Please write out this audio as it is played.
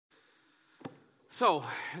So,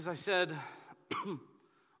 as I said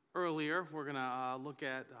earlier, we're going to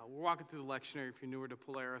we're walking through the lectionary. If you're newer to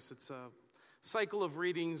Polaris, it's a cycle of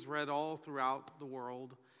readings read all throughout the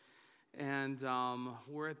world. And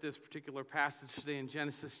we're at this particular passage today in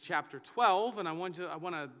Genesis chapter 12. And I want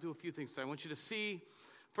to do a few things today. I want you to see,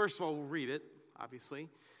 first of all, we'll read it, obviously.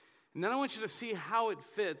 And then I want you to see how it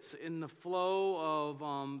fits in the flow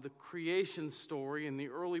of the creation story in the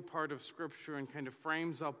early part of Scripture and kind of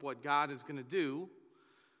frames up what God is going to do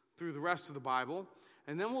through the rest of the Bible.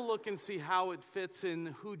 And then we'll look and see how it fits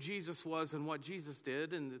in who Jesus was and what Jesus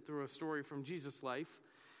did and through a story from Jesus' life.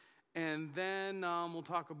 And then we'll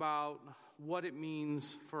talk about what it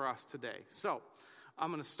means for us today. So I'm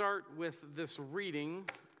going to start with this reading,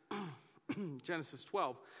 Genesis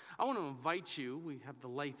 12. I want to invite you, we have the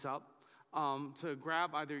lights up, to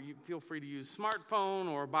grab either, you feel free to use smartphone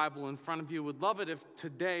or a Bible in front of you. Would love it if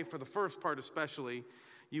today, for the first part especially,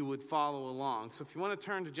 you would follow along. So if you want to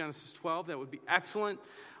turn to Genesis 12, that would be excellent.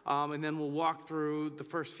 And then we'll walk through the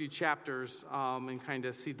first few chapters and kind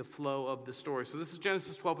of see the flow of the story. So this is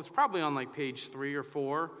Genesis 12. It's probably on like page 3 or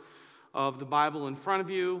 4 of the Bible in front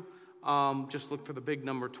of you. Just look for the big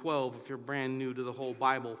number 12 if you're brand new to the whole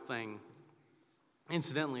Bible thing.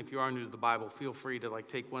 Incidentally, if you are new to the Bible, feel free to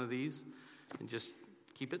take one of these and just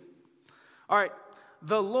keep it. All right.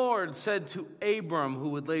 The Lord said to Abram, who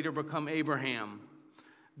would later become Abraham,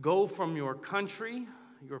 "Go from your country,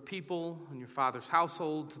 your people, and your father's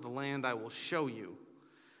household to the land I will show you.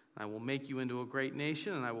 I will make you into a great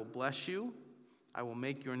nation, and I will bless you. I will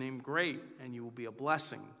make your name great, and you will be a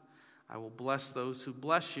blessing. I will bless those who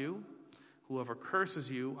bless you. Whoever curses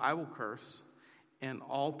you, I will curse, and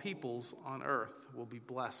all peoples on earth will be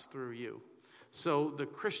blessed through you." So the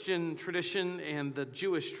Christian tradition and the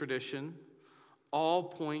Jewish tradition all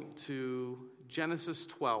point to Genesis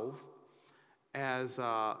 12 as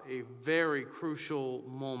a very crucial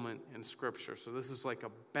moment in Scripture. So this is like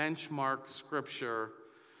a benchmark Scripture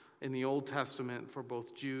in the Old Testament for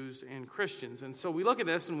both Jews and Christians. And so we look at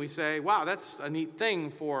this and we say, wow, that's a neat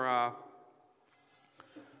thing for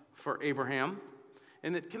Abraham.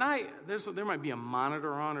 And there might be a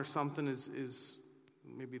monitor on or something, is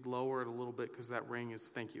maybe lower it a little bit because that ring is,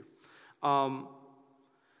 thank you.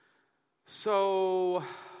 So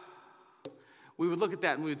we would look at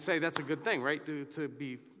that and we would say that's a good thing, right? To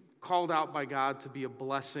be called out by God, to be a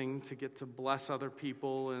blessing, to get to bless other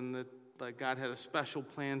people, and that God had a special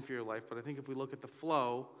plan for your life. But I think if we look at the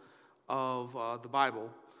flow of the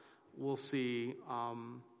Bible, we'll see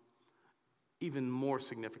even more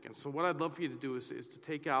significance. So what I'd love for you to do is to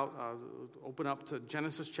take out, open up to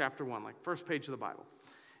Genesis chapter 1, like first page of the Bible.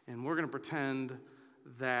 And we're going to pretend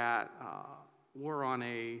that we're on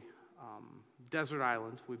a desert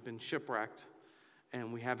island. We've been shipwrecked,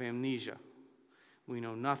 and we have amnesia. We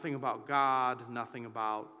know nothing about God, nothing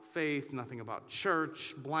about faith, nothing about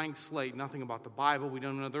church, blank slate, nothing about the Bible. We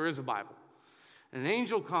don't know there is a Bible. And an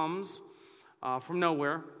angel comes from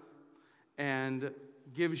nowhere and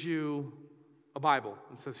gives you a Bible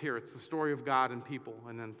and says, here, it's the story of God and people,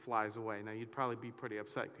 and then flies away. Now, you'd probably be pretty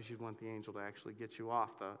upset because you'd want the angel to actually get you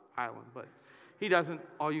off the island, but he doesn't.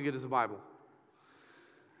 All you get is a Bible.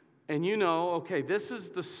 And you know, okay, this is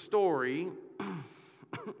the story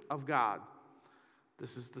of God.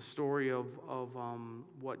 This is the story of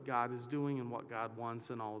what God is doing and what God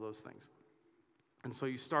wants and all of those things. And so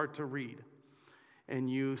you start to read. And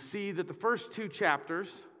you see that the first 2 chapters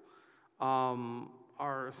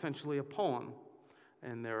are essentially a poem.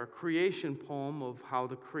 And they're a creation poem of how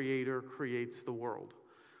the Creator creates the world.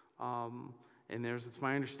 And it's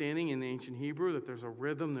my understanding in the ancient Hebrew that there's a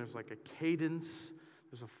rhythm, there's like a cadence,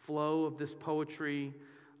 there's a flow of this poetry.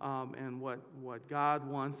 And what God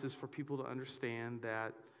wants is for people to understand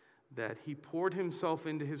that He poured Himself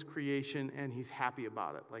into His creation and He's happy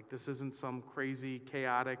about it. Like, this isn't some crazy,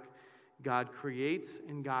 chaotic. God creates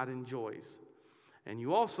and God enjoys. And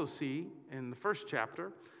you also see in the first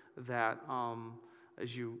chapter that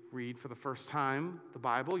as you read for the first time the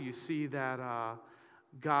Bible, you see that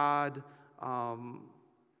God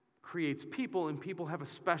creates people, and people have a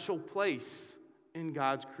special place in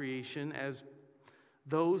God's creation as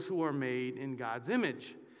those who are made in God's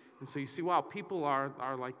image. And so you see, wow, people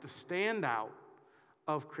are like the standout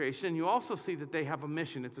of creation. And you also see that they have a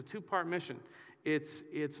mission. It's a 2-part mission.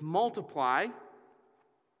 It's multiply,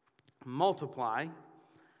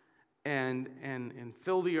 and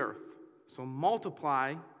fill the earth. So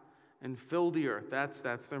multiply and fill the earth. That's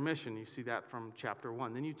their mission. You see that from chapter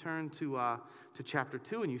 1. Then you turn to chapter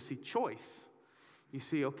 2 and you see choice. You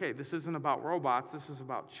see, okay, this isn't about robots. This is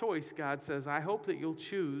about choice. God says, I hope that you'll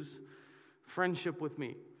choose friendship with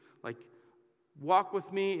me. Like, walk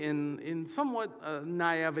with me in somewhat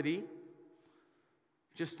naivety.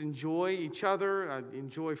 Just enjoy each other,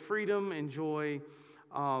 enjoy freedom, enjoy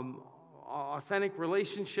authentic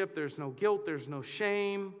relationship. There's no guilt, there's no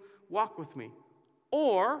shame. Walk with me.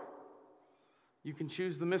 Or you can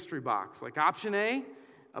choose the mystery box. Like option A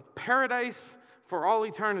paradise for all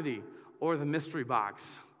eternity, or the mystery box.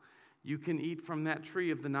 You can eat from that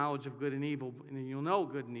tree of the knowledge of good and evil, and you'll know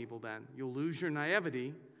good and evil then. You'll lose your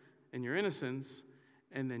naivety and your innocence,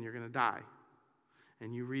 and then you're going to die.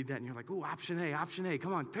 And you read that, and you're like, ooh, option A,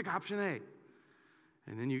 come on, pick option A.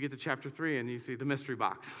 And then you get to chapter 3, and you see the mystery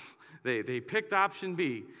box. They picked option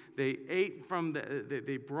B. They ate from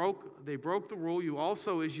they broke the rule. You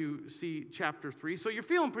also, as you see chapter 3, so you're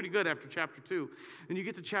feeling pretty good after chapter 2. And you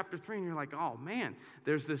get to chapter 3, and you're like, oh man,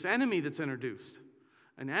 there's this enemy that's introduced.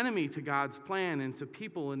 An enemy to God's plan and to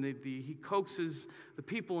people, and he coaxes the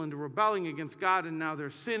people into rebelling against God, and now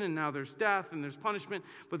there's sin, and now there's death, and there's punishment,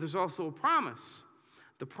 but there's also a promise.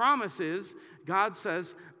 The promise is, God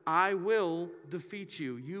says, I will defeat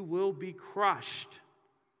you. You will be crushed.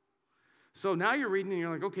 So now you're reading and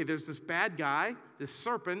you're like, okay, there's this bad guy, this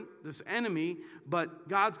serpent, this enemy, but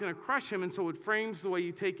God's going to crush him. And so it frames the way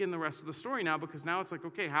you take in the rest of the story now, because now it's like,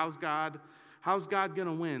 okay, how's God going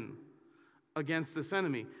to win against this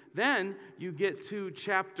enemy? Then you get to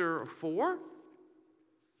chapter 4,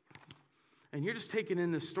 and you're just taking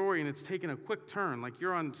in this story, and it's taking a quick turn. Like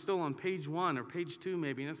you're still on page 1 or page 2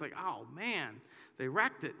 maybe, and it's like, oh man, they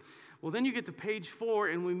wrecked it. Well, then you get to page 4,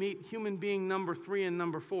 and we meet human being number 3 and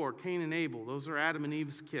number 4, Cain and Abel. Those are Adam and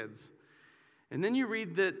Eve's kids. And then you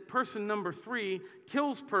read that person number 3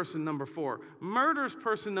 kills person number 4, murders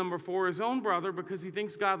person number 4, his own brother, because he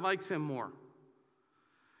thinks God likes him more.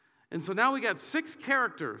 And so now we got 6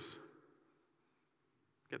 characters.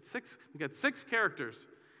 We got six characters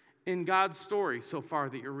in God's story so far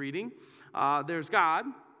that you're reading. There's God.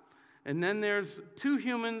 And then there's 2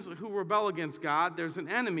 humans who rebel against God. There's an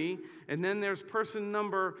enemy. And then there's person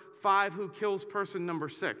number 5 who kills person number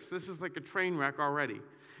 6. This is like a train wreck already.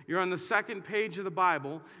 You're on the 2nd page of the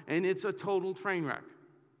Bible, and it's a total train wreck.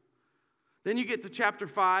 Then you get to chapter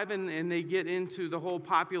 5, and they get into the whole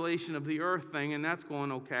population of the earth thing, and that's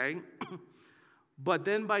going okay. But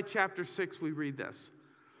then by chapter 6, we read this.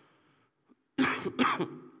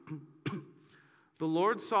 The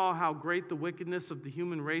Lord saw how great the wickedness of the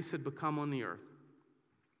human race had become on the earth,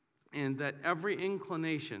 and that every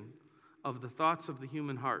inclination of the thoughts of the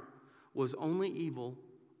human heart was only evil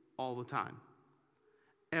all the time.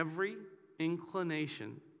 Every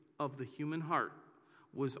inclination of the human heart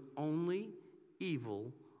was only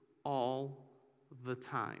evil all the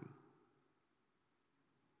time.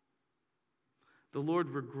 The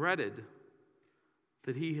Lord regretted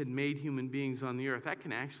that he had made human beings on the earth. That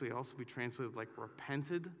can actually also be translated like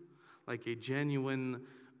repented, like a genuine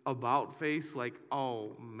about face, like,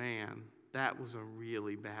 oh man, that was a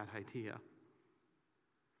really bad idea.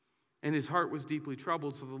 And his heart was deeply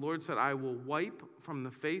troubled, so the Lord said, I will wipe from the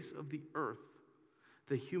face of the earth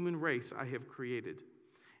the human race I have created,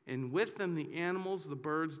 and with them the animals, the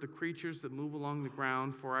birds, the creatures that move along the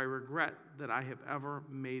ground, for I regret that I have ever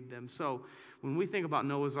made them. So when we think about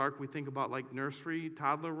Noah's Ark, we think about like nursery,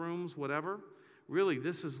 toddler rooms, whatever. Really,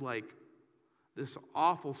 this is like this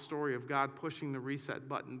awful story of God pushing the reset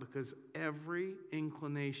button, because every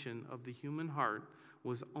inclination of the human heart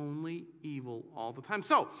was only evil all the time.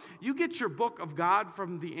 So you get your book of God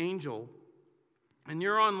from the angel, and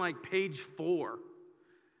you're on like page 4.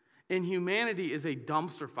 And humanity is a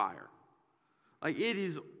dumpster fire. Like, it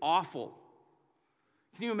is awful.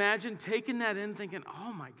 Can you imagine taking that in, thinking,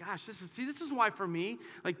 oh my gosh, this is why for me,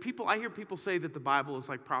 like I hear people say that the Bible is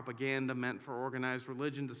like propaganda meant for organized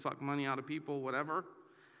religion to suck money out of people, whatever.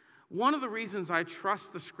 One of the reasons I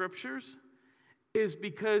trust the scriptures is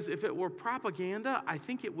because if it were propaganda, I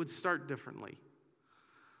think it would start differently.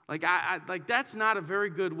 Like that's not a very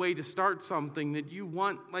good way to start something that you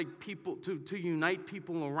want like people to unite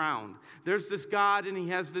people around. There's this God and he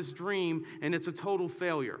has this dream and it's a total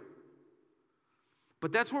failure.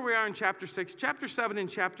 But that's where we are in chapter 6. Chapter 7 and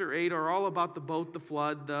chapter 8 are all about the boat, the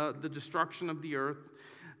flood, the destruction of the earth.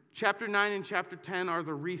 Chapter 9 and chapter 10 are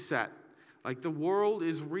the reset. Like the world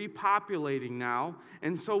is repopulating now.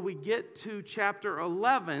 And so we get to chapter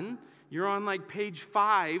 11. You're on like page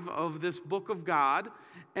 5 of this book of God.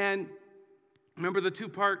 And remember the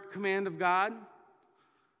 2-part command of God?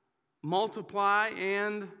 Multiply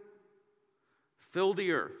and fill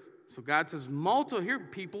the earth. So God says, here,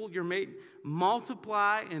 people, you're made,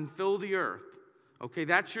 multiply and fill the earth. Okay,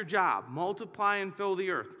 that's your job. Multiply and fill the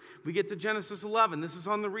earth. We get to Genesis 11. This is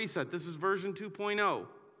on the reset. This is version 2.0.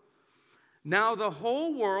 Now the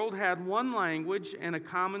whole world had one language and a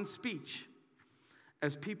common speech.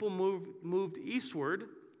 As people moved eastward,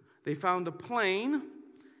 they found a plain,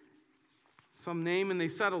 some name, and they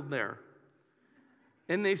settled there.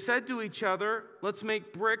 And they said to each other, let's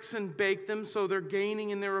make bricks and bake them. So they're gaining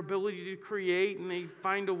in their ability to create, and they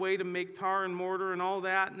find a way to make tar and mortar and all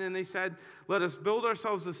that. And then they said, let us build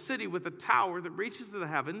ourselves a city with a tower that reaches to the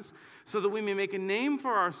heavens, so that we may make a name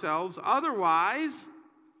for ourselves. Otherwise,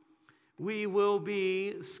 we will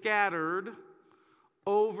be scattered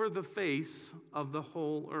over the face of the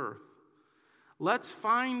whole earth. Let's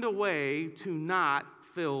find a way to not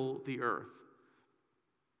fill the earth.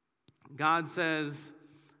 God says,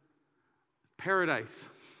 paradise,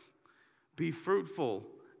 be fruitful,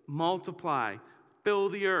 multiply, fill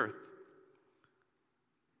the earth.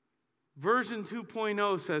 Version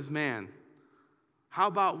 2.0 says, man, how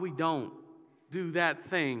about we don't do that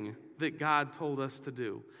thing that God told us to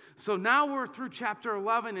do? So now we're through chapter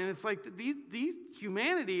 11, and it's like these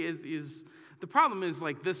humanity is the problem is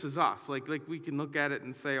like this is us. Like we can look at it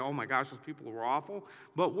and say, oh my gosh, those people are awful,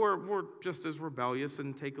 but we're just as rebellious.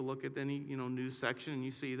 And take a look at any news section, and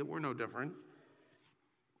you see that we're no different.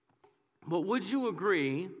 But would you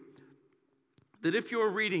agree that if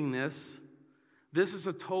you're reading this is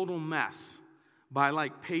a total mess by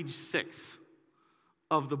like page 6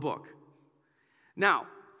 of the book? Now,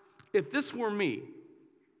 if this were me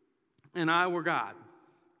and I were God,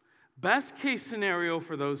 best case scenario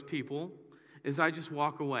for those people is I just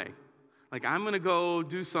walk away. Like, I'm going to go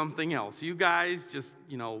do something else. You guys just,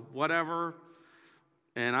 whatever.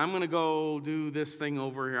 And I'm going to go do this thing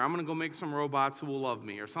over here. I'm going to go make some robots who will love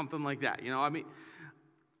me or something like that.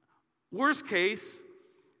 Worst case,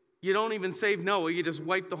 you don't even save Noah. You just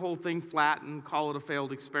wipe the whole thing flat and call it a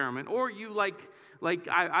failed experiment. Or you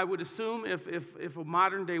I would assume if a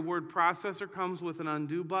modern day word processor comes with an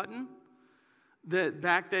undo button, that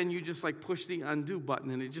back then you just push the undo button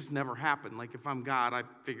and it just never happened. Like if I'm God, I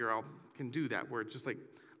figure I can do that, where it's just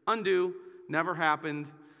undo, never happened.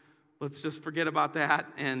 Let's just forget about that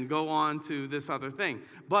and go on to this other thing.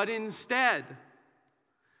 But instead,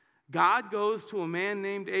 God goes to a man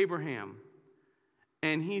named Abraham,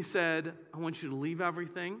 and he said, I want you to leave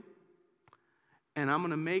everything, and I'm going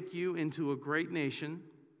to make you into a great nation,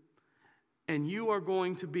 and you are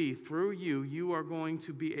going to be, through you are going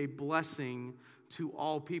to be a blessing to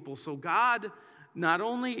all people. So God not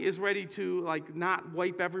only is ready to not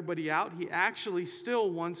wipe everybody out, he actually still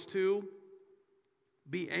wants to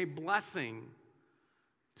be a blessing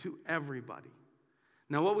to everybody.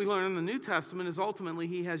 Now, what we learn in the New Testament is ultimately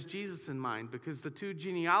he has Jesus in mind, because the two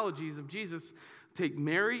genealogies of Jesus take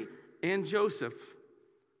Mary and Joseph,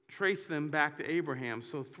 trace them back to Abraham.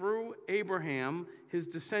 So through Abraham, his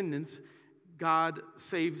descendants, God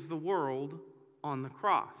saves the world on the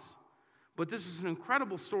cross. But this is an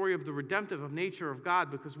incredible story of the redemptive nature of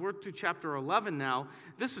God, because we're to chapter 11 now.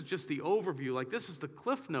 This is just the overview. This is the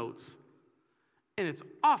Cliff Notes. And it's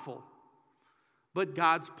awful. But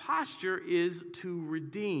God's posture is to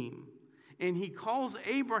redeem. And he calls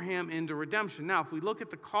Abraham into redemption. Now, if we look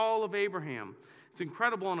at the call of Abraham, it's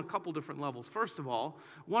incredible on a couple different levels. First of all,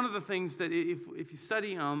 one of the things that if you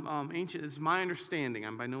study ancient, it's my understanding,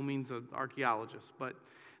 I'm by no means an archaeologist, but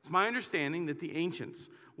it's my understanding that the ancients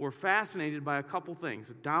were fascinated by a couple things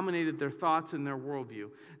that dominated their thoughts and their worldview.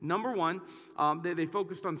 Number one, they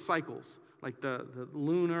focused on cycles, like the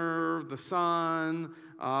lunar, the sun,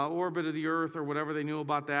 orbit of the earth, or whatever they knew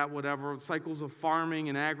about that, whatever, cycles of farming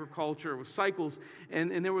and agriculture. It was cycles,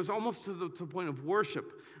 and there was almost to the point of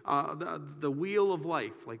worship, the wheel of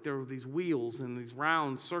life. Like there were these wheels and these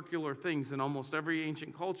round circular things in almost every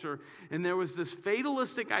ancient culture, and there was this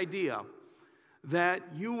fatalistic idea that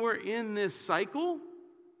you were in this cycle,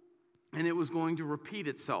 and it was going to repeat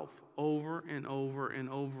itself over and over and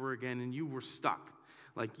over again, and you were stuck.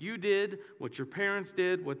 Like you did what your parents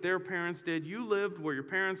did, what their parents did. You lived where your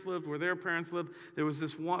parents lived, where their parents lived. There was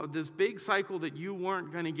this big cycle that you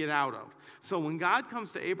weren't going to get out of. So when God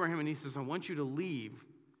comes to Abraham and he says, I want you to leave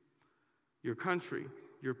your country,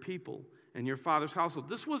 your people, and your father's household,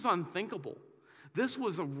 this was unthinkable. This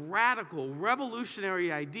was a radical,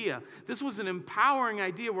 revolutionary idea. This was an empowering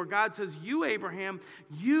idea where God says, you, Abraham,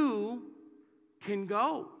 you can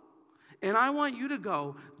go. And I want you to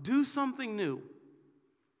go. Do something new.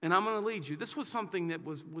 And I'm going to lead you. This was something that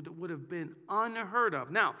would have been unheard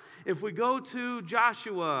of. Now, if we go to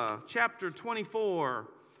Joshua chapter 24.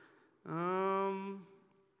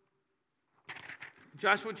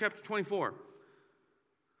 Joshua chapter 24.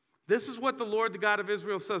 This is what the Lord, the God of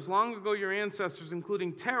Israel, says. Long ago your ancestors,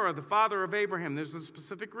 including Terah, the father of Abraham. There's a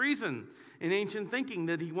specific reason in ancient thinking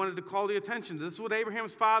that he wanted to call the attention. This is what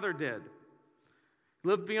Abraham's father did.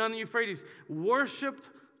 lived beyond the Euphrates, worshipped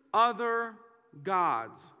other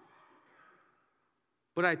gods.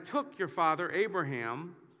 But I took your father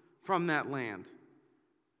Abraham from that land.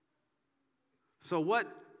 So what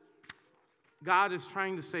God is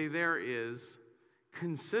trying to say there is,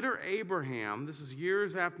 consider Abraham. This is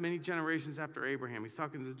years after, many generations after Abraham. He's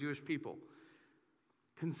talking to the Jewish people.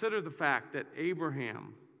 Consider the fact that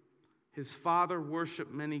Abraham, his father,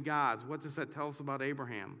 worshiped many gods. What does that tell us about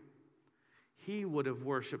Abraham? He would have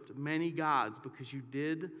worshiped many gods because you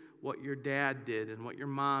did what your dad did and what your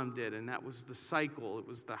mom did, and that was the cycle. It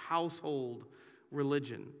was the household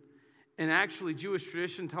religion. And actually, Jewish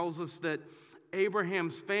tradition tells us that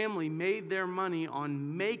Abraham's family made their money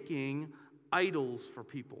on making idols for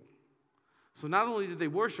people. So not only did they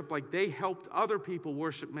worship, like they helped other people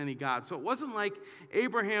worship many gods. So it wasn't like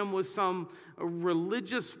Abraham was some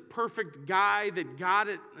religious, perfect guy that got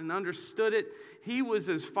it and understood it. He was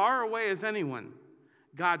as far away as anyone.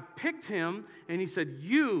 God picked him and he said,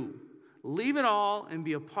 you leave it all and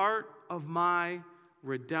be a part of my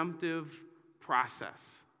redemptive process.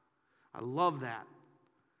 I love that.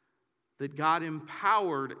 That God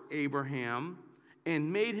empowered Abraham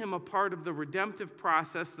and made him a part of the redemptive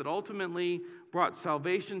process that ultimately brought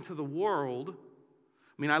salvation to the world.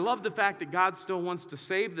 I mean, I love the fact that God still wants to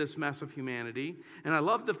save this mess of humanity, and I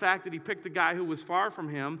love the fact that he picked a guy who was far from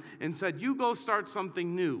him and said, you go start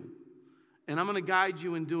something new, and I'm going to guide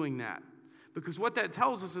you in doing that. Because what that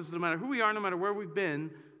tells us is no matter who we are, no matter where we've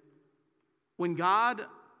been, when God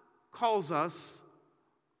calls us,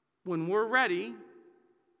 when we're ready,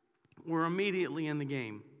 we're immediately in the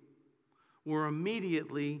game. We're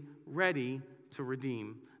immediately ready to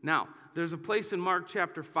redeem. Now, there's a place in Mark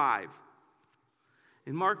chapter 5.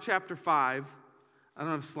 In Mark chapter 5, I don't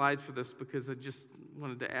have slides for this because I just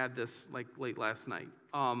wanted to add this like late last night.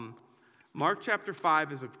 Mark chapter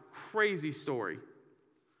 5 is a crazy story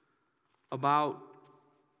about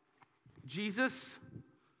Jesus.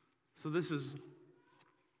 So this is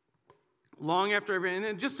long after Abraham.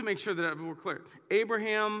 And just to make sure that we're clear,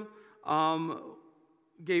 Abraham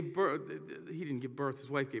gave birth. He didn't give birth. His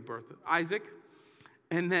wife gave birth to Isaac.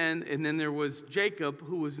 And then there was Jacob,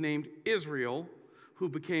 who was named Israel, who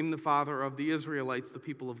became the father of the Israelites, the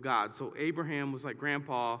people of God. So Abraham was like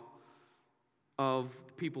grandpa of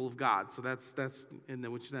the people of God. So that's and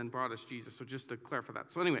then, which then brought us Jesus. So just to clarify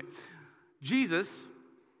that. So anyway, Jesus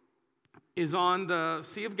is on the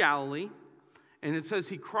Sea of Galilee, and it says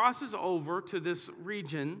he crosses over to this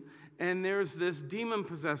region, and there's this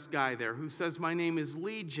demon-possessed guy there who says, my name is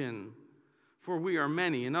Legion, for we are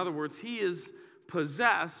many. In other words, he is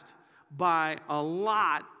possessed by a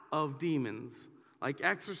lot of demons, like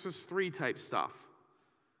Exorcist 3 type stuff.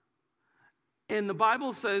 And the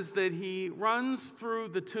Bible says that he runs through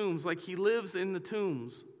the tombs, like he lives in the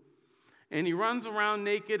tombs. And he runs around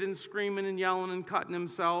naked and screaming and yelling and cutting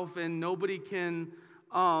himself, and nobody can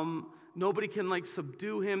like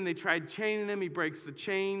subdue him. They tried chaining him. He breaks the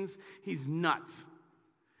chains. He's nuts.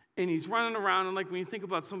 And he's running around, and like when you think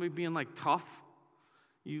about somebody being like tough,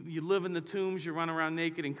 you live in the tombs, you run around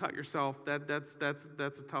naked and cut yourself. That's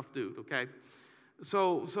a tough dude, okay?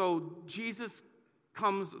 So Jesus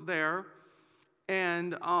comes there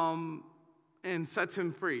and sets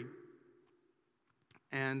him free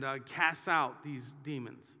and casts out these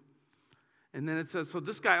demons. And then it says, so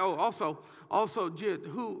this guy, also,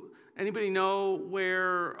 anybody know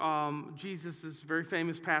where Jesus, this very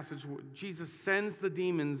famous passage, where Jesus sends the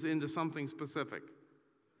demons into something specific?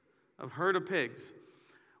 A herd of pigs,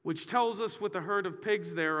 which tells us with the herd of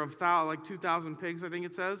pigs there of like 2,000 pigs, I think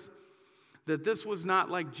it says, that this was not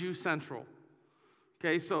like Jew Central.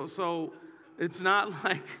 Okay, so it's not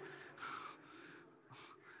like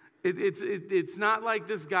it's not like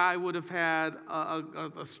this guy would have had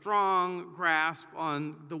a strong grasp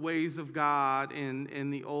on the ways of God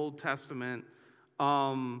in the Old Testament.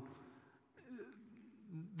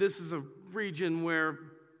 This is a region where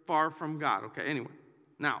far from God. Okay, anyway.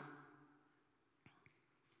 Now,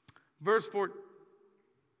 verse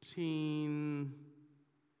 14.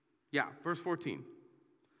 Yeah, verse 14.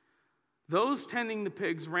 Those tending the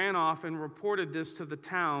pigs ran off and reported this to the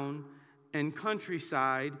town and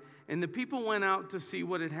countryside, and the people went out to see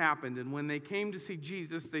what had happened. And when they came to see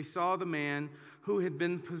Jesus, they saw the man who had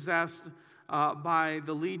been possessed by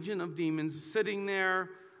the legion of demons sitting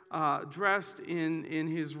there, dressed in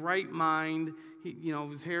his right mind.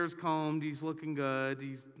 His hair's combed. He's looking good.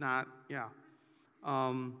 He's not. Yeah.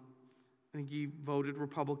 I think he voted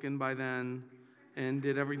Republican by then and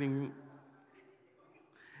did everything.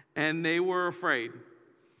 And they were afraid.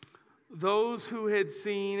 Those who had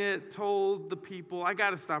seen it told the people, I got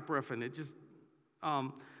to stop riffing. It just,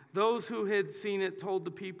 Those who had seen it told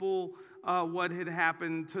the people what had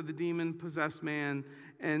happened to the demon-possessed man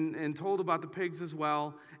and told about the pigs as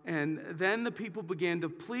well. And then the people began to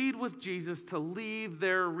plead with Jesus to leave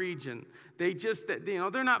their region.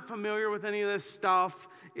 They're not familiar with any of this stuff.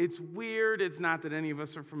 It's weird. It's not that any of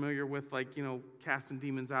us are familiar with, casting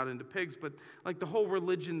demons out into pigs, but the whole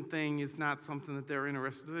religion thing is not something that they're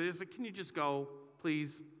interested in. They're just like, can you just go,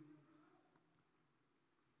 please?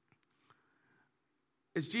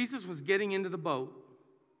 As Jesus was getting into the boat,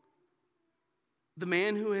 the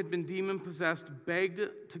man who had been demon-possessed begged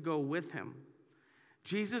to go with him.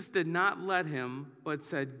 Jesus did not let him, but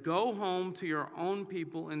said, "Go home to your own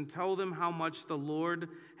people and tell them how much the Lord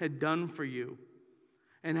had done for you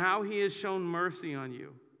and how he has shown mercy on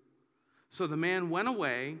you." So the man went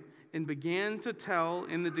away and began to tell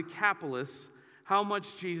in the Decapolis how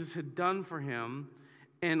much Jesus had done for him,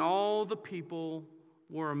 and all the people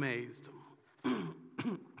were amazed.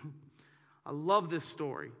 I love this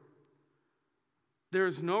story. There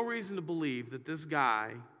is no reason to believe that this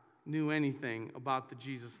guy knew anything about the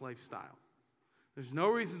Jesus lifestyle. There's no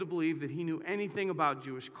reason to believe that he knew anything about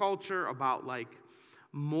Jewish culture, about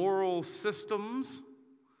moral systems.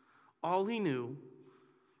 All he knew,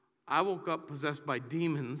 I woke up possessed by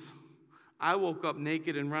demons. I woke up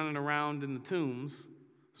naked and running around in the tombs,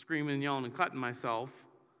 screaming and yelling and cutting myself.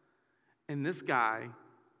 And this guy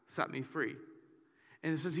set me free.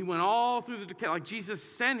 And it says he went all through the Jesus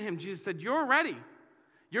sent him. Jesus said, "You're ready.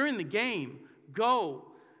 You're in the game.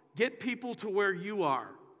 Go. Get people to where you are."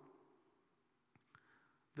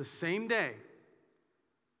 The same day,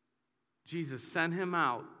 Jesus sent him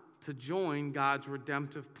out to join God's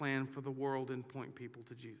redemptive plan for the world and point people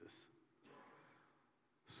to Jesus.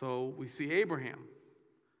 So we see Abraham,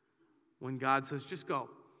 when God says, just go.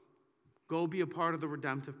 Go be a part of the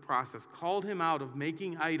redemptive process. Called him out of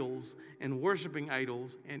making idols and worshiping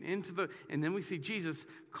idols and then we see Jesus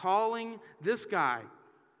calling this guy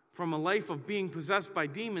from a life of being possessed by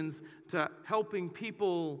demons to helping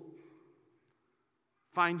people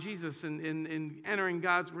find Jesus and entering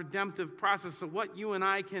God's redemptive process. So what you and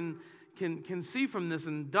I can see from this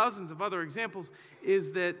and dozens of other examples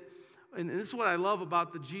is that, and this is what I love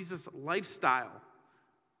about the Jesus lifestyle,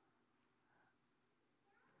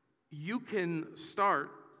 you can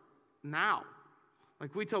start now.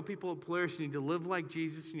 We tell people at Polaris, you need to live like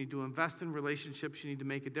Jesus, you need to invest in relationships, you need to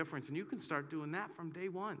make a difference. And you can start doing that from day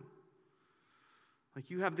one.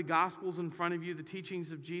 You have the Gospels in front of you, the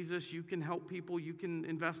teachings of Jesus, you can help people, you can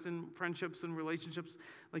invest in friendships and relationships.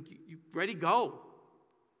 You ready, go.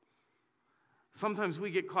 Sometimes we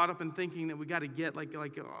get caught up in thinking that we got to get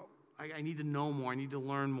I need to know more, I need to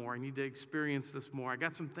learn more, I need to experience this more. I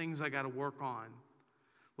got some things I got to work on.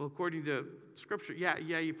 Well, according to Scripture, yeah,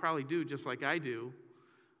 you probably do, just like I do.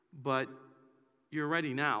 But you're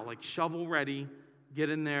ready now, shovel ready, get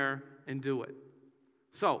in there and do it.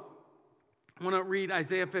 So, I want to read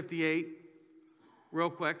Isaiah 58 real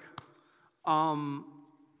quick.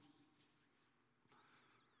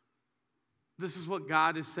 This is what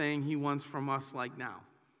God is saying he wants from us now.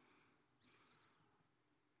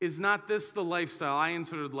 Is not this the lifestyle? I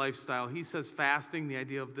inserted lifestyle. He says fasting, the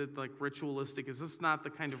idea of the ritualistic. Is this not the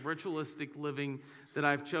kind of ritualistic living that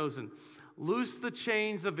I've chosen? Loose the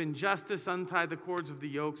chains of injustice, untie the cords of the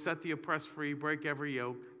yoke, set the oppressed free, break every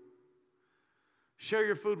yoke. Share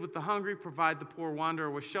your food with the hungry, provide the poor wanderer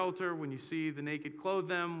with shelter. When you see the naked, clothe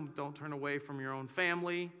them. Don't turn away from your own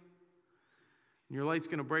family. And your light's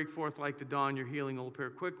going to break forth like the dawn. Your healing will appear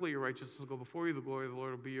quickly. Your righteousness will go before you. The glory of the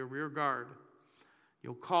Lord will be your rear guard.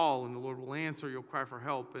 You'll call, and the Lord will answer. You'll cry for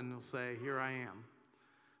help, and he'll say, "Here I am."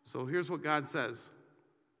 So here's what God says.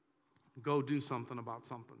 Go do something about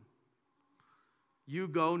something. You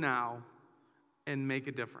go now and make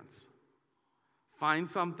a difference. Find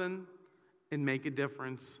something and make a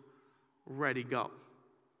difference. Ready, go.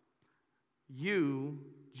 You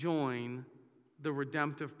join the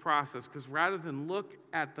redemptive process, because rather than look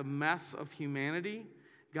at the mess of humanity,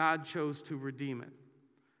 God chose to redeem it.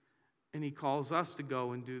 And he calls us to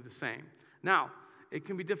go and do the same. Now, it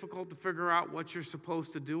can be difficult to figure out what you're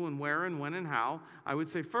supposed to do and where and when and how. I would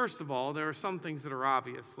say, first of all, there are some things that are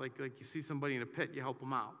obvious. Like you see somebody in a pit, you help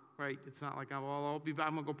them out, right? It's not like, I'm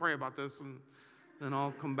going to go pray about this, and then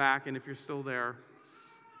I'll come back, and if you're still there.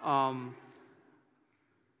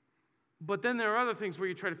 But then there are other things where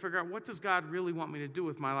you try to figure out, what does God really want me to do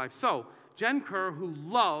with my life? So, Jen Kerr, who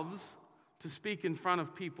loves to speak in front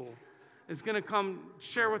of people, is going to come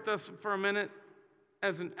share with us for a minute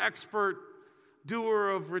as an expert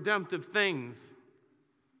doer of redemptive things.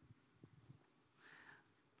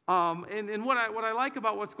 And what I like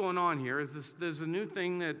about what's going on here is there's a new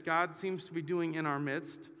thing that God seems to be doing in our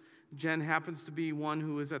midst. Jen happens to be one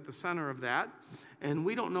who is at the center of that, and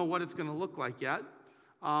we don't know what it's going to look like yet.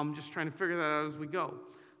 Just trying to figure that out as we go.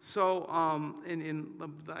 So,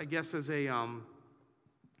 I guess as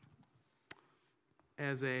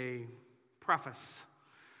a preface,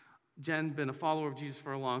 Jen been a follower of Jesus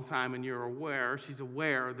for a long time, and she's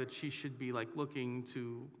aware that she should be like looking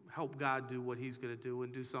to help God do what He's going to do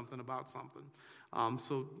and do something about something.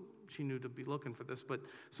 So she knew to be looking for this. But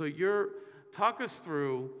so talk us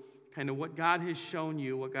through kind of what God has shown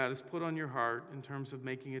you, what God has put on your heart in terms of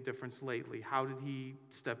making a difference lately. How did He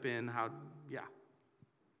step in?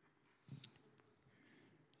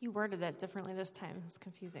 You worded that differently this time. It's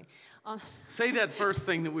confusing. Say that first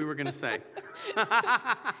thing that we were going to say.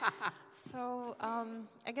 So,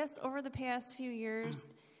 I guess over the past few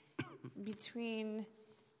years, between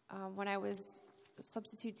when I was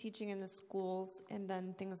substitute teaching in the schools and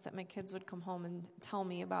then things that my kids would come home and tell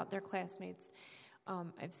me about their classmates,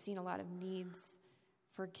 I've seen a lot of needs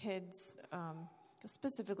for kids,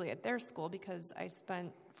 specifically at their school, because I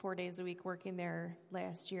spent 4 days a week working there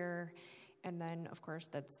last year. And then, of course,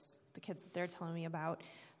 that's the kids that they're telling me about.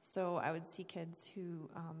 So I would see kids who,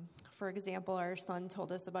 for example, our son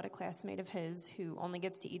told us about a classmate of his who only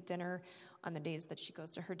gets to eat dinner on the days that she goes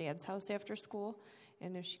to her dad's house after school.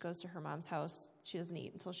 And if she goes to her mom's house, she doesn't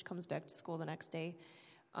eat until she comes back to school the next day.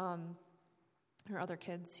 Or other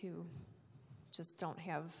kids who just don't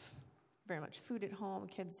have very much food at home,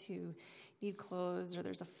 kids who need clothes, or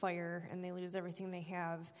there's a fire and they lose everything they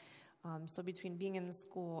have. So between being in the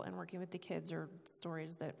school and working with the kids, or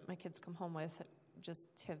stories that my kids come home with, just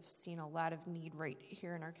have seen a lot of need right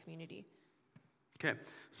here in our community. Okay,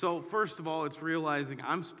 so first of all, it's realizing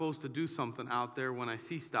I'm supposed to do something out there when I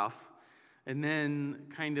see stuff, and then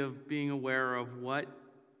kind of being aware of what's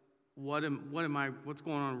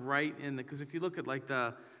going on right in the, because if you look at like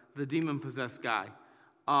the demon-possessed guy,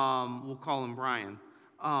 we'll call him Brian,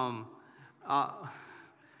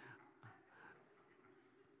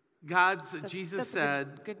 Jesus said...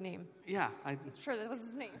 That's a good name. Yeah. I'm sure that was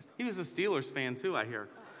his name. He was a Steelers fan too, I hear.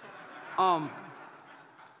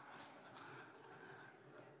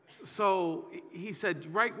 So he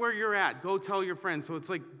said, right where you're at, go tell your friends. So it's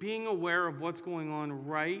like being aware of what's going on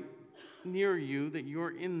right near you, that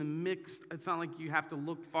you're in the mix. It's not like you have to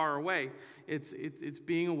look far away. It's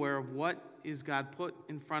being aware of what is God put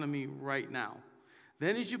in front of me right now.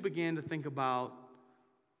 Then as you begin to think about,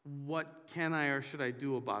 what can I or should I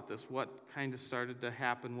do about this? What kind of started to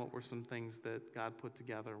happen? What were some things that God put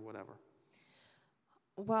together, whatever?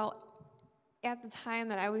 Well, at the time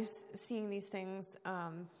that I was seeing these things,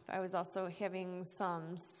 I was also having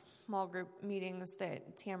some small group meetings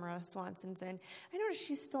that Tamara Swanson's in. I noticed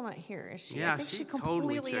she's still not here, is she? Yeah, I think she totally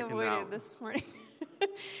completely avoided out this morning.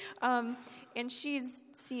 And she's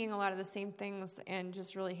seeing a lot of the same things and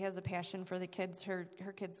just really has a passion for the kids. Her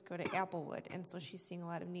kids go to Applewood, and so she's seeing a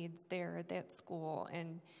lot of needs there at that school,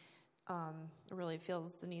 and really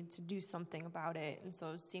feels the need to do something about it. And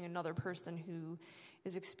so seeing another person who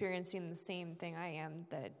is experiencing the same thing I am,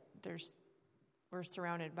 that we're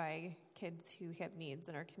surrounded by kids who have needs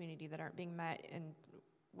in our community that aren't being met, and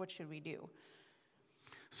what should we do?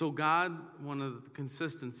 So God, one of the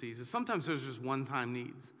consistencies is sometimes there's just one-time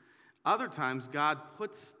needs. Other times God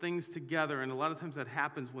puts things together, and a lot of times that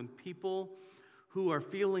happens when people who are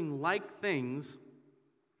feeling like things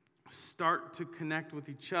start to connect with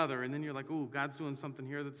each other, and then you're like, ooh, God's doing something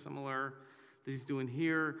here that's similar that He's doing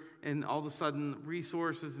here, and all of a sudden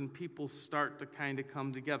resources and people start to kind of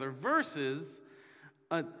come together, versus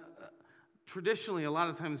traditionally a lot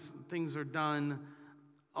of times things are done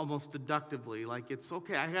almost deductively, like it's,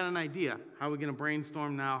 okay, I got an idea. How are we going to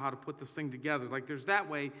brainstorm now how to put this thing together? Like there's that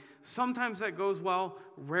way. Sometimes that goes well,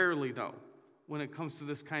 rarely though, when it comes to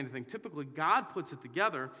this kind of thing. Typically, God puts it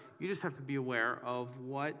together. You just have to be aware of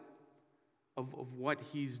what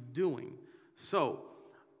He's doing. So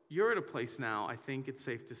you're at a place now, I think it's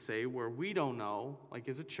safe to say, where we don't know, like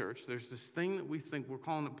as a church, there's this thing that we think, we're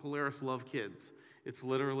calling it Polaris Love Kids. It's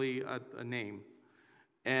literally a name.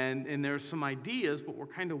 And there's some ideas, but we're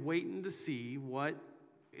kind of waiting to see what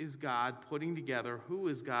is God putting together, who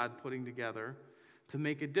is God putting together to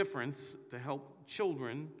make a difference, to help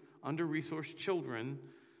children, under-resourced children,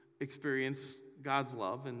 experience God's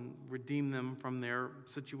love and redeem them from their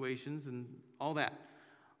situations and all that.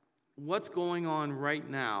 What's going on right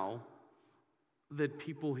now that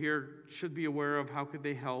people here should be aware of? How could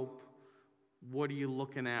they help? What are you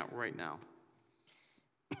looking at right now?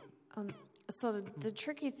 So the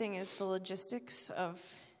tricky thing is the logistics of,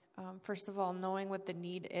 first of all, knowing what the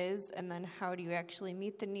need is, and then how do you actually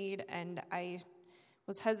meet the need. And I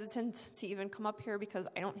was hesitant to even come up here because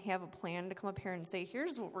I don't have a plan to come up here and say,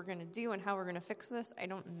 here's what we're going to do and how we're going to fix this. I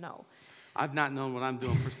don't know. I've not known what I'm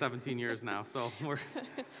doing for 17 years now, so we're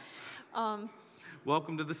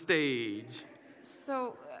welcome to the stage.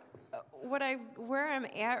 So where I'm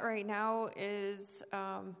at right now is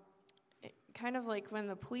kind of like when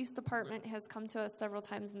the police department has come to us several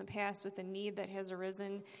times in the past with a need that has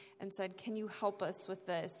arisen and said, can you help us with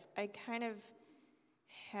this? I kind of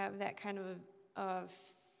have that kind of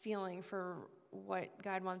feeling for what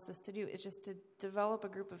God wants us to do, is just to develop a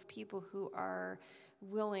group of people who are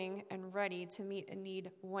willing and ready to meet a need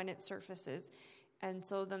when it surfaces. And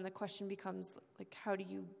so then the question becomes, like, how do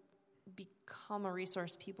you become a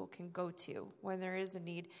resource people can go to when there is a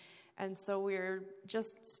need? And so we're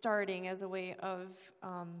just starting as a way of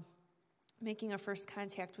making a first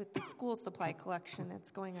contact with the school supply collection that's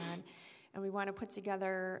going on. And we want to put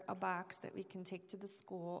together a box that we can take to the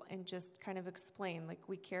school and just kind of explain, like,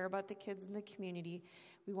 we care about the kids in the community.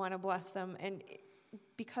 We want to bless them. And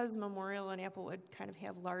because Memorial and Applewood kind of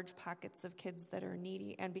have large pockets of kids that are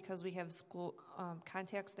needy, and because we have school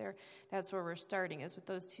contacts there, that's where we're starting, is with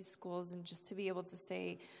those two schools. And just to be able to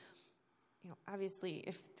say, obviously,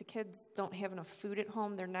 if the kids don't have enough food at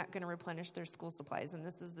home, they're not going to replenish their school supplies. And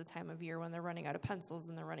this is the time of year when they're running out of pencils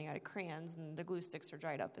and they're running out of crayons and the glue sticks are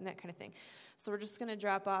dried up and that kind of thing. So we're just going to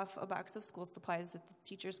drop off a box of school supplies that the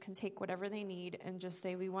teachers can take whatever they need and just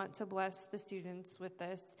say, we want to bless the students with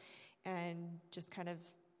this. And just kind of,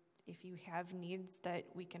 if you have needs that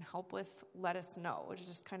we can help with, let us know. Which is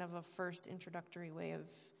just kind of a first introductory way of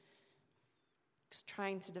just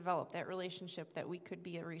trying to develop that relationship that we could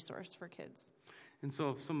be a resource for kids. And so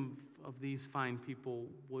if some of these fine people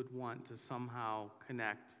would want to somehow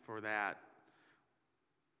connect for that,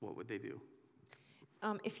 what would they do?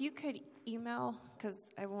 If you could email,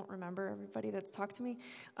 because I won't remember everybody that's talked to me,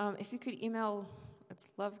 if you could email, it's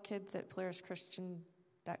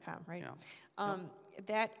lovekids@PolarisChristian.com, right? Yeah.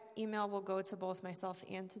 That email will go to both myself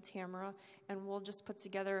and to Tamara, and we'll just put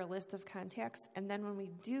together a list of contacts. And then when we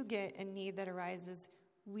do get a need that arises,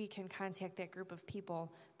 we can contact that group of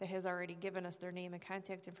people that has already given us their name and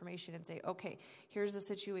contact information and say, okay, here's a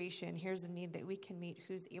situation, here's a need that we can meet,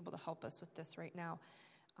 who's able to help us with this right now.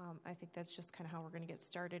 I think that's just kind of how we're going to get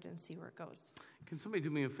started and see where it goes. Can somebody do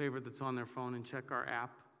me a favor that's on their phone and check our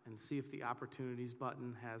app and see if the Opportunities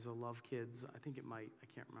button has a Love Kids? I think it might. I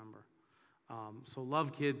can't remember. So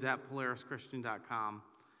lovekids@PolarisChristian.com.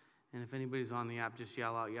 And if anybody's on the app, just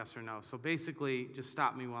yell out yes or no. So basically, just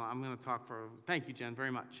stop me while I'm going to talk for... Thank you, Jen,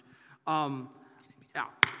 very much. Yeah.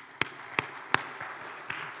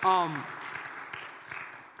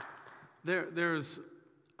 There's...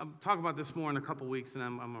 I'll talk about this more in a couple weeks, and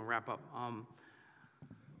I'm going to wrap up.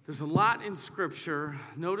 There's a lot in Scripture.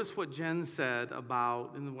 Notice what Jen said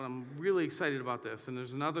about, and what I'm really excited about this, and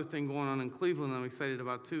there's another thing going on in Cleveland I'm excited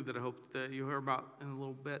about too that I hope that you hear about in a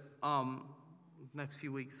little bit, next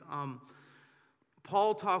few weeks.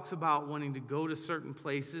 Paul talks about wanting to go to certain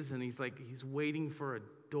places, and he's waiting for a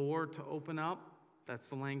door to open up. That's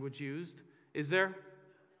the language used. Is there?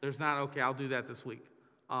 There's not? Okay, I'll do that this week.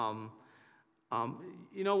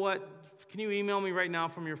 You know what? Can you email me right now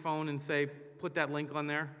from your phone and say, put that link on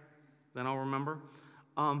there? Then I'll remember.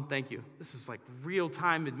 Thank you. This is like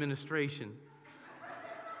real-time administration.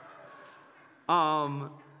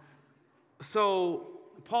 So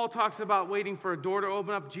Paul talks about waiting for a door to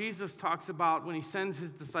open up. Jesus talks about when he sends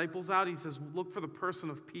his disciples out, he says, look for the person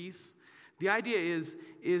of peace. The idea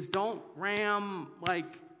is don't ram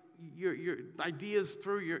like your ideas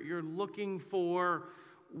through. You're looking for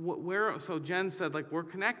where. So Jen said, like, we're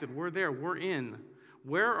connected. We're there. We're in.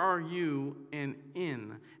 Where are you and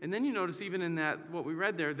in? And then you notice even in that, what we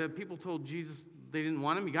read there, that people told Jesus they didn't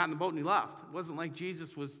want him. He got in the boat and he left. It wasn't like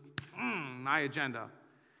Jesus was, my agenda.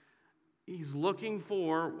 He's looking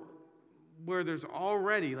for where there's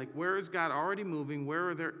already, like, where is God already moving? Where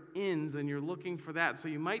are there ins? And you're looking for that. So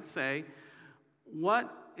you might say,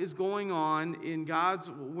 what is going on in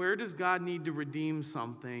where does God need to redeem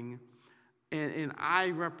something? And I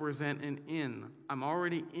represent an in. I'm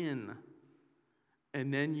already in.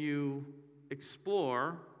 And then you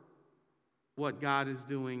explore what God is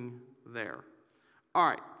doing there. All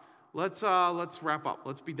right, let's wrap up.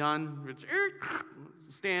 Let's be done.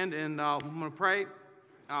 Stand, and I'm going to pray.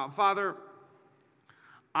 Father,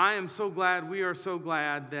 I am so glad, we are so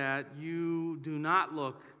glad that you do not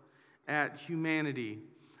look at humanity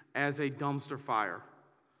as a dumpster fire.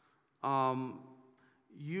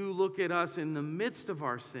 You look at us in the midst of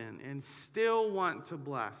our sin and still want to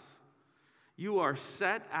bless. You are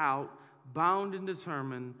set out bound and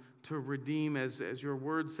determined to redeem, as your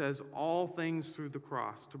word says, all things through the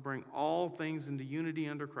cross, to bring all things into unity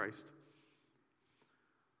under Christ.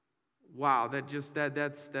 Wow,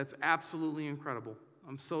 that's absolutely incredible.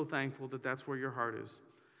 I'm so thankful that that's where your heart is.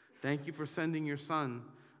 Thank you for sending your Son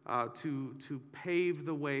to pave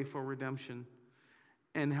the way for redemption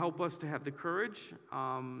and help us to have the courage,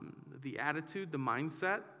 the attitude, the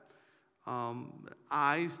mindset,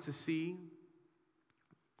 eyes to see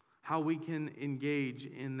how we can engage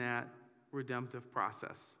in that redemptive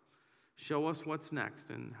process. Show us what's next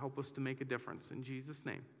and help us to make a difference. In Jesus'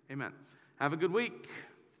 name, amen. Have a good week.